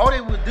jobs. All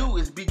they would do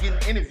is be getting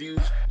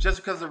interviews just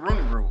because of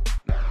Rooney Rule.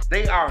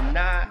 They are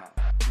not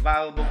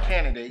viable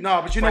candidates.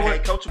 No, but you know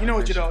what? You know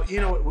what?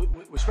 You know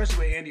what?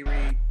 Especially with Andy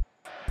Reid,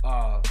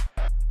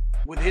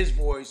 with his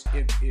voice,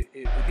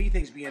 if he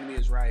thinks Bieniemy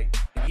is right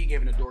and he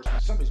gave an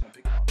endorsement, somebody's gonna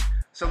pick him up.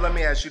 So let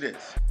me ask you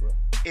this: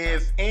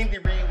 if Andy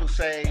Reid would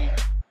say,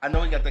 I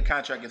know he got the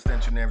contract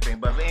extension and everything,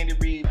 but if Andy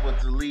Reid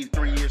was to leave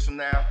 3 years from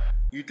now,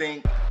 you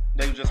think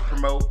they would just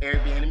promote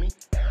Eric Bieniemy,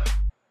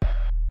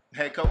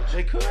 head coach?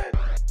 They could.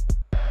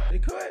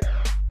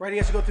 Right, he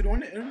has to go through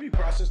the interview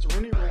process, the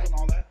Rooney Rule and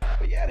all that.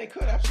 But yeah, they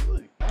could,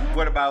 absolutely.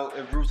 What about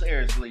if Bruce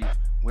Arians leaves?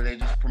 Would they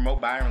just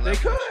promote Byron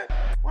Leftwich? They could.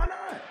 Why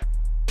not?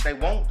 They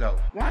won't, though.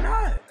 Why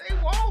not? They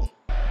won't.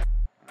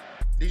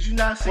 Did you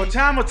not see? Well,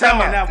 time will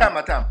tell on that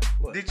one. Time.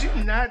 Did you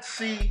not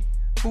see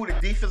who the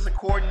defensive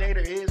coordinator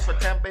is for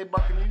Tampa Bay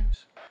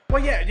Buccaneers?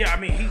 Well, yeah. I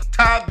mean, he's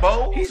Todd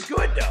Bowles. He's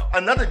good though.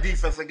 Another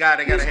defensive guy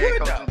that got a head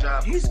coaching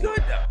job. He's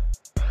good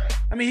though.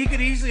 I mean, he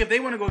could easily, if they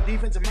want to go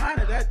defensive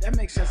minded, that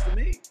makes sense to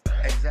me.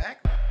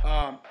 Exactly.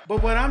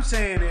 But what I'm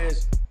saying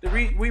is,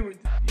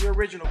 your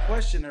original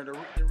question or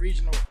the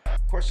regional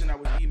question that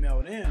was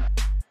emailed in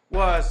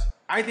was,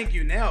 I think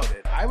you nailed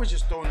it. I was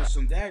just throwing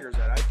some daggers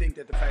at it. I think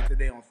that the fact that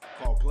they don't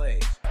call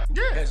plays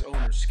has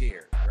owners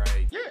scared,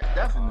 right? Yeah,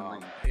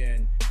 definitely.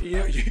 And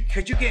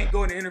because you can't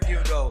go in an interview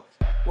and go,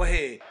 well,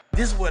 hey,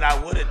 this is what I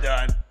would have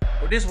done,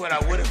 or this is what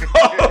I would have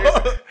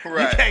called.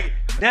 Right.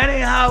 That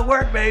ain't how it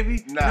work,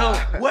 baby. Nah.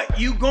 No, what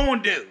you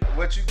gonna do?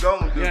 What you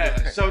gonna do?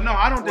 Yeah. So no,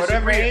 I don't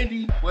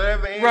disagree.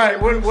 Whatever Andy,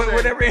 right?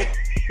 Whatever.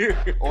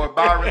 Or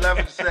Byron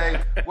Leftwich say,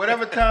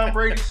 whatever Tom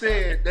Brady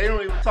said, they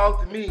don't even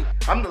talk to me.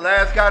 I'm the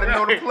last guy to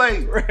know the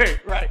play.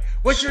 Right.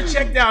 What's your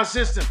check down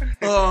system?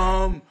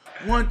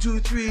 1, 2,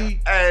 3.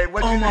 Hey,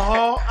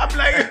 Omaha. I'm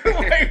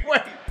like,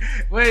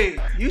 wait.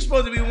 You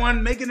supposed to be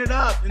one making it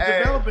up and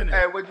developing it.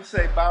 Hey, what'd you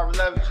say, Byron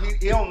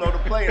Leftwich? He don't know the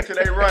play until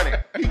they run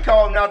it. He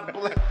calling out the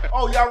play.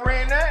 Oh, y'all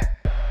ran that?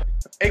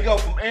 It go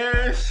from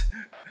Arians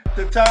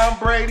to Tom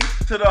Brady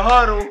to the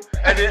huddle,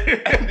 and then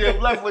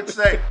Leftwich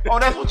say, "Oh,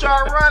 that's what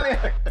y'all running."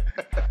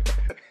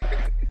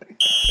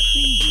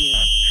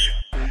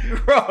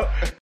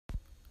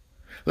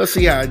 Let's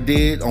see how I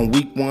did on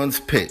week one's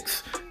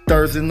picks.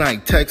 Thursday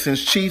night,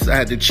 Texans Chiefs. I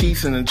had the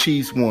Chiefs and the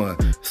Chiefs won.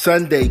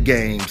 Sunday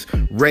games,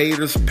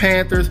 Raiders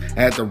Panthers.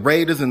 I had the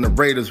Raiders and the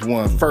Raiders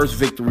won. First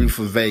victory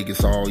for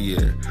Vegas all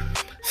year.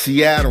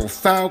 Seattle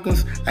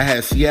Falcons. I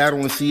had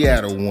Seattle and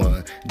Seattle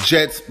won.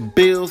 Jets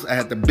Bills. I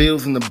had the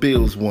Bills and the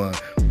Bills won.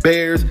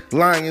 Bears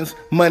Lions.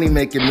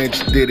 Moneymaker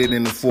Mitch did it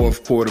in the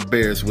fourth quarter.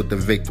 Bears with the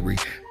victory.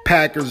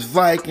 Packers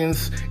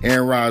Vikings.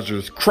 Aaron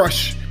Rodgers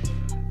crushed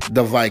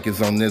the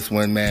Vikings on this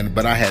one, man,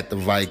 but I had the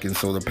Vikings,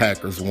 so the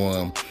Packers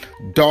won.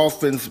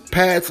 Dolphins,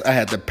 Pats, I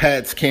had the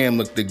Pats. Cam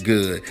looked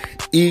good.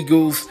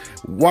 Eagles,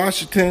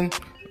 Washington,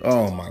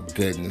 oh my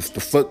goodness,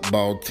 the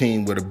football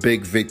team with a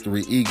big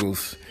victory.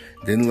 Eagles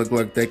didn't look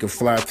like they could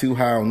fly too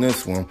high on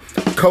this one.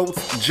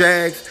 Colts,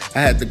 Jags, I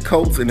had the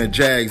Colts and the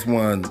Jags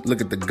won. Look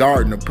at the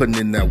Gardner putting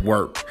in that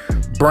work.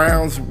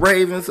 Browns,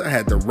 Ravens, I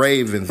had the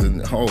Ravens,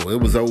 and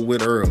it was over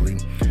with early.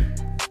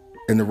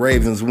 And the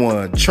Ravens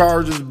won.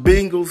 Chargers,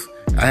 Bengals,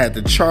 I had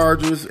the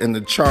Chargers, and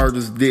the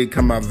Chargers did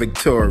come out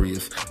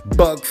victorious.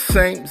 Bucks,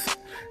 Saints,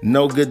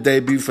 no good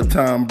debut for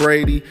Tom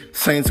Brady.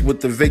 Saints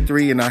with the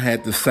victory, and I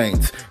had the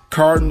Saints.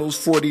 Cardinals,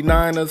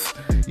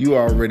 49ers, you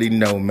already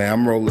know,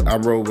 man. I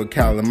rolled with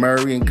Kyler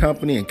Murray and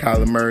company, and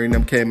Kyler Murray and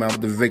them came out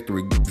with the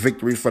victory.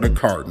 Victory for the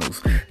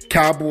Cardinals.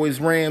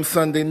 Cowboys, Rams,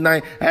 Sunday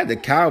night. I had the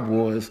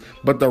Cowboys,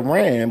 but the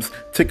Rams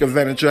took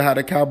advantage of how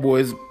the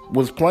Cowboys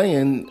was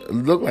playing. It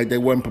looked like they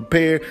wasn't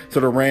prepared, so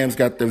the Rams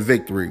got the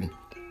victory.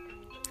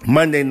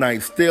 Monday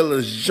night,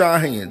 Steelers,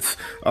 Giants.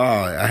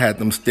 I had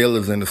them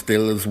Steelers, and the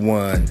Steelers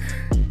won.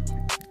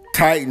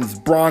 Titans,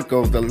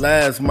 Broncos, the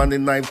last Monday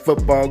night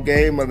football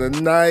game of the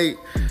night.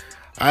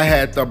 I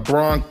had the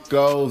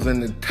Broncos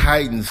and the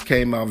Titans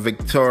came out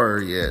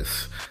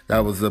victorious.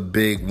 That was a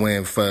big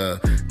win for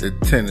the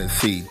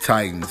Tennessee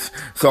Titans.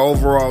 So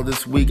overall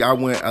this week I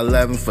went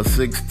 11 for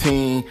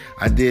 16.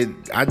 I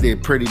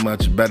did pretty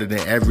much better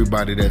than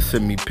everybody that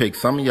sent me picks.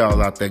 Some of y'all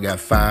out there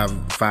got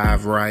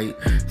five right.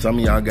 Some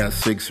of y'all got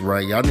 6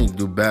 right. Y'all need to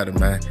do better,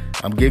 man.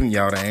 I'm giving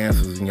y'all the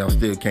answers and y'all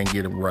still can't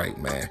get it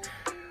right, man.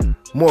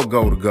 More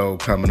goal to go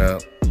coming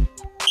up.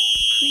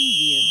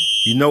 Preview.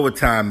 You know what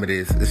time it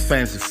is. It's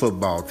fantasy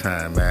football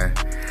time, man.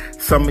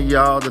 Some of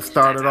y'all that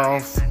started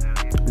off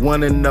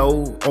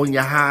 1-0 on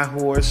your high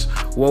horse,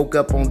 woke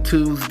up on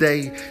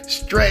Tuesday,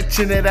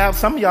 stretching it out.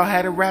 Some of y'all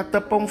had it wrapped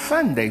up on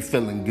Sunday,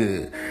 feeling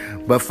good.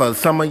 But for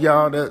some of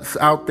y'all that's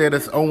out there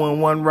that's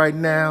 0-1 right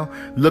now,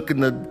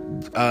 looking to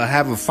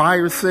have a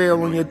fire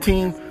sale on your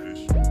team,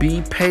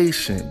 be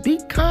patient, be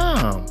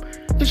calm.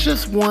 It's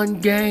just one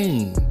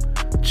game.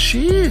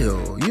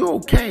 Chill. You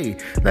okay?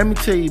 Let me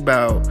tell you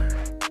about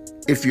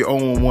if you're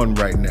 0-1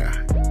 right now.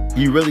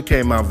 You really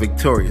came out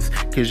victorious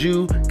because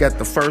you got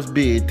the first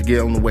bid to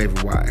get on the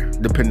waiver wire,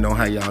 depending on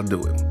how y'all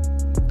do it.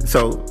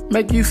 So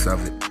make use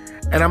of it.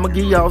 And I'm going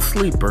to give y'all a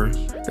sleeper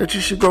that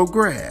you should go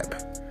grab.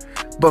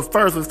 But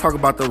first, let's talk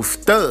about those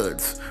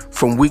studs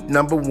from week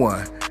number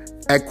 1.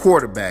 At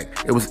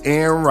quarterback, it was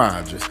Aaron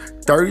Rodgers.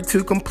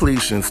 32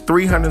 completions,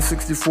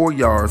 364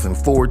 yards, and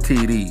 4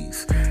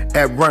 TDs.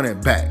 At running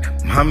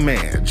back, my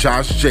man,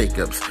 Josh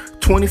Jacobs.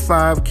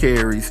 25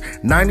 carries,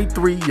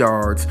 93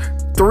 yards,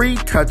 3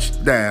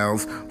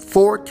 touchdowns,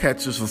 4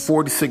 catches for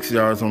 46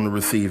 yards on the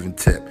receiving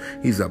tip.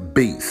 He's a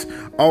beast.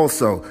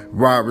 Also,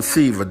 wide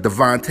receiver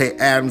Devontae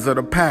Adams of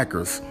the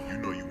Packers.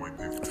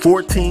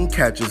 14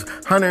 catches,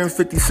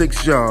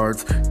 156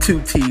 yards, 2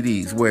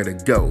 TDs. Where to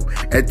go?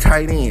 At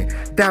tight end,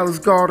 Dallas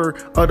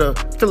Goedert of the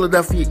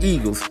Philadelphia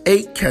Eagles.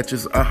 8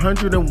 catches,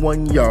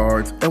 101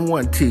 yards, and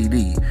 1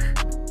 TD.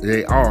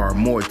 There are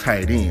more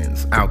tight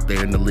ends out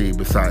there in the league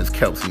besides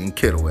Kelsey and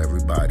Kittle,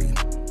 everybody.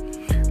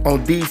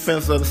 On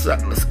defense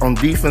side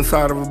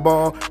of the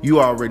ball,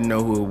 you already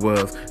know who it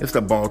was. It's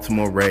the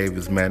Baltimore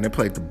Ravens, man. They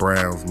played the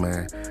Browns,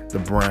 man. The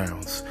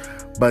Browns.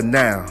 But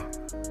now,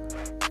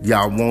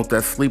 y'all want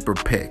that sleeper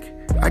pick.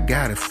 I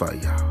got it for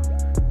y'all.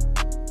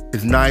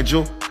 It's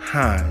Nigel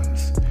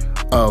Hines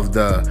of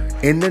the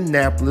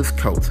Indianapolis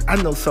Colts. I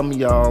know some of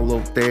y'all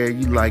out there,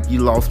 you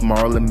lost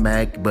Marlon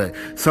Mack, but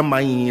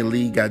somebody in your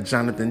league got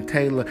Jonathan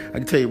Taylor. I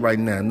can tell you right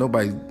now,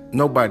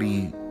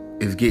 nobody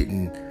is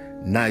getting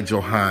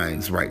Nigel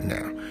Hines right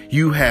now.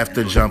 You have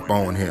to jump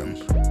on him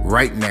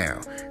right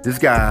now. This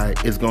guy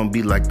is going to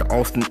be like the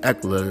Austin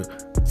Eckler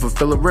for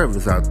Phillip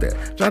Rivers out there.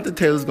 Jonathan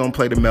Taylor's going to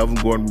play the Melvin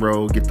Gordon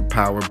role, get the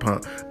power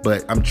pump,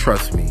 but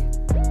trust me,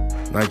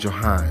 Nigel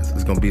Hines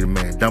is going to be the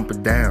man. Dump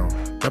it down.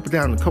 Dump it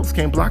down. The Colts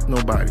can't block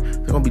nobody.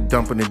 They're going to be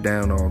dumping it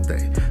down all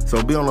day.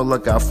 So be on the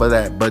lookout for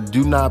that. But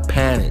do not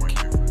panic.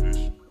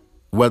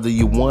 Whether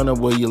you won or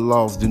whether you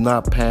lost, do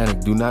not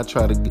panic. Do not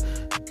try to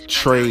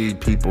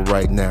trade people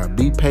right now.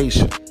 Be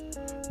patient.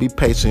 Be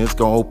patient. It's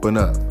going to open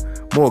up.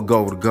 More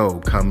goal to go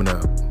coming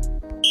up.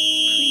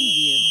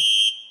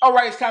 All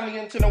right, it's time to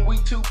get into the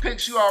week 2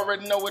 picks. You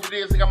already know what it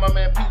is. I got my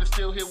man Peter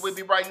still here with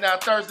me right now.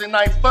 Thursday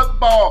night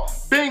football.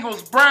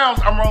 Bengals, Browns.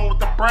 I'm rolling with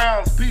the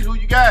Browns. Pete, who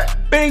you got?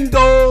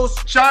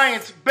 Bengals.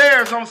 Giants,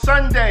 Bears on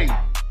Sunday.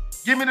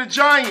 Give me the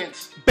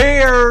Giants.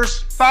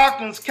 Bears.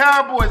 Falcons,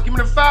 Cowboys. Give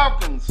me the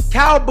Falcons.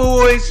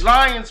 Cowboys.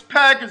 Lions,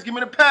 Packers. Give me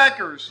the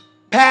Packers.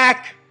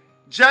 Pack.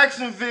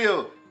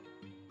 Jacksonville,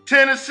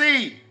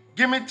 Tennessee.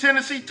 Give me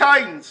Tennessee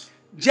Titans.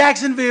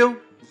 Jacksonville.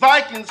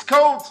 Vikings,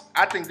 Colts.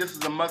 I think this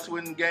is a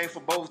must-win game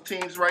for both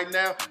teams right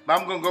now, but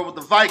I'm going to go with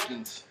the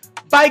Vikings.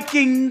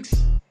 Vikings.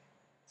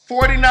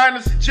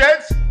 49ers,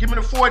 Jets. Give me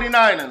the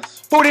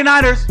 49ers.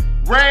 49ers.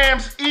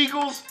 Rams,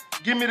 Eagles.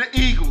 Give me the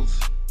Eagles.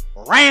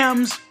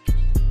 Rams.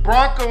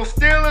 Broncos,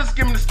 Steelers.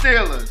 Give me the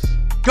Steelers.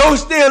 Go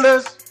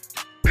Steelers.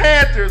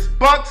 Panthers,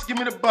 Bucks. Give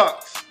me the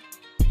Bucks.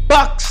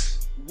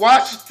 Bucks.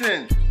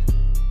 Washington,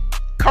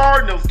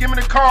 Cardinals. Give me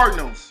the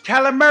Cardinals.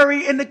 Kyler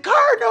Murray and the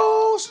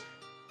Cardinals.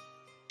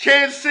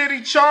 Kansas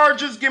City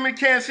Chargers, give me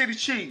Kansas City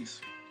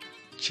Chiefs.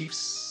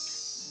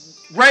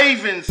 Chiefs.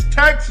 Ravens,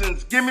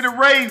 Texans, give me the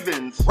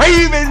Ravens.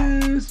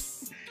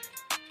 Ravens.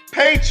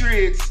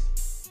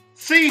 Patriots,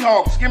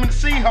 Seahawks, give me the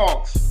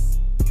Seahawks.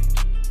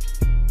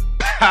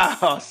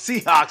 Oh,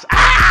 Seahawks.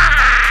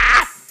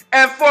 Ah!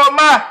 And for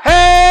my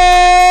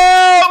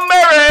Hail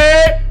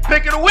Mary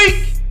pick of the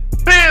week,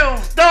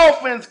 Bills,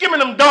 Dolphins, give me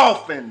them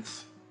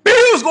Dolphins.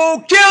 Bills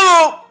gonna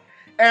kill them.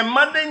 And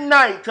Monday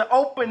night to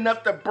open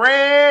up the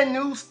brand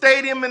new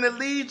stadium in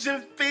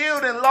Allegiant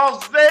Field in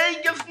Las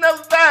Vegas,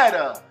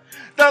 Nevada.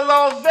 The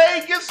Las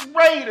Vegas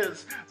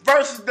Raiders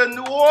versus the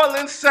New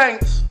Orleans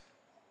Saints.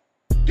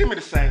 Give me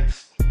the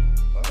Saints.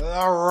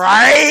 The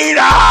Raiders!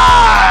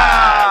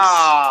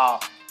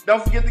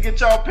 Don't forget to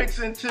get y'all picks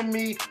into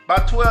me by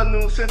 12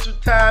 noon Central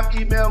Time.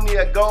 Email me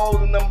at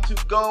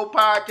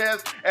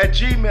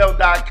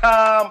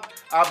gold2goldpodcast@gmail.com.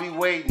 I'll be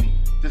waiting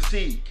to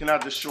see, can I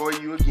destroy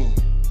you again?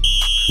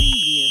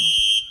 Preview.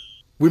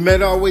 We made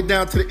it all the way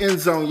down to the end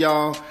zone,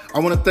 y'all. I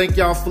want to thank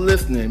y'all for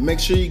listening. Make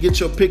sure you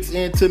get your picks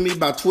in to me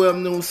by 12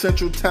 noon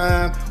Central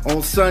Time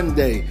on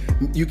Sunday.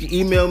 You can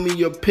email me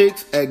your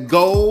picks at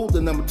gold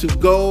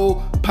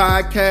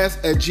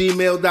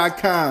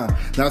podcast@gmail.com.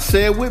 Now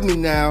say it with me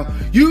now.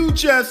 You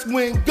just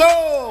went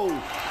gold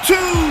to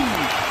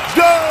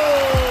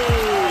gold.